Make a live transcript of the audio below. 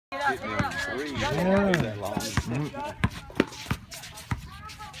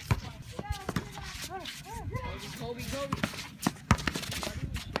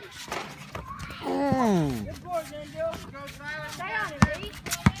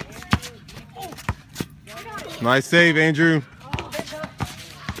Nice save, Andrew.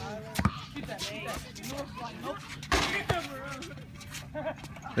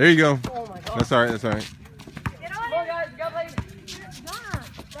 There you go. That's all right. That's all right.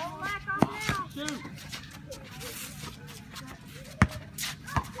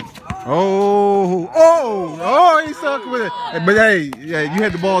 Oh, he sucked with it. But hey, yeah, you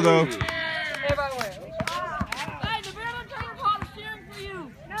had the ball though.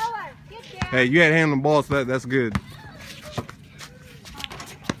 Hey, you had to handle the ball, so that's good.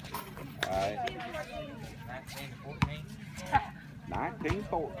 All right.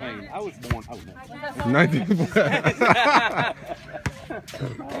 1914. I was born.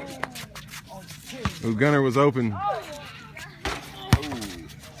 1914. Oh, Gunner was open.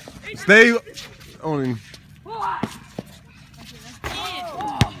 Stay on him.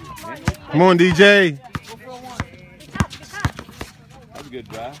 Come on, DJ. That's a good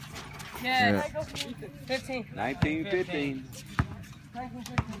drive. Yeah. 1915.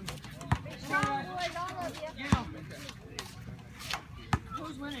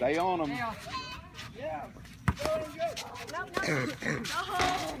 Stay on them.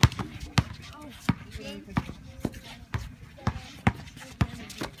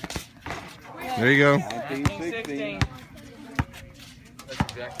 There you go. 1916. That's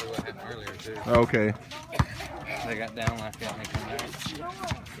exactly what happened earlier, too. Okay. They got down like that and they come back.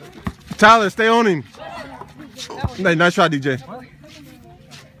 Tyler, stay on him. Hey, nice shot, DJ. What?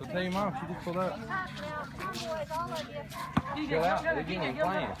 So tell your mom, she just pulled up. Chill out, they're getting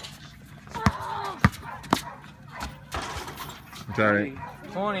playing. It's all right.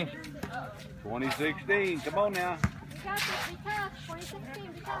 20. 2016. Come on now. Be tough.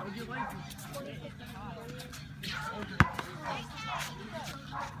 2016.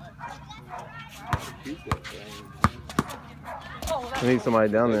 Be tough. I need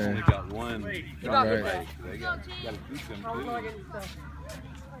somebody down there. They got one. Right. They gotta shoot them too.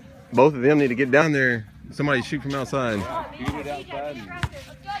 Both of them need to get down there. Somebody shoot from outside. Shoot it outside and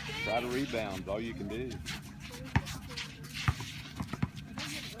try to rebound. All you can do.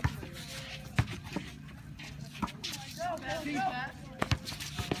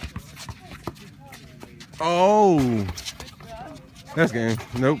 Oh, that's game.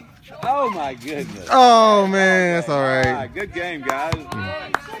 Nope. Oh my goodness. Oh man, that's all right. Good game, guys.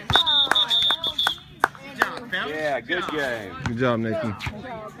 Yeah, good game. Good job, Nathan.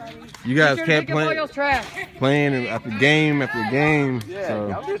 You guys kept playing after game after game. Yeah, So,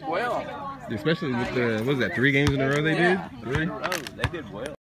 y'all did well. especially with the, what was that, 3 games in a row they did? 3? They did well.